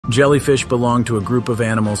Jellyfish belong to a group of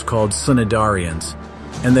animals called Cnidarians,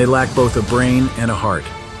 and they lack both a brain and a heart.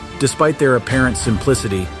 Despite their apparent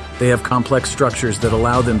simplicity, they have complex structures that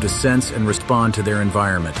allow them to sense and respond to their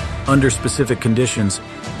environment. Under specific conditions,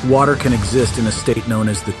 water can exist in a state known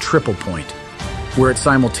as the triple point, where it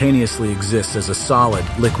simultaneously exists as a solid,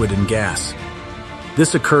 liquid, and gas.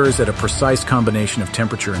 This occurs at a precise combination of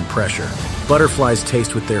temperature and pressure. Butterflies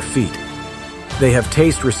taste with their feet. They have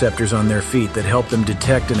taste receptors on their feet that help them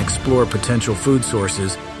detect and explore potential food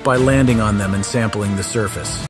sources by landing on them and sampling the surface.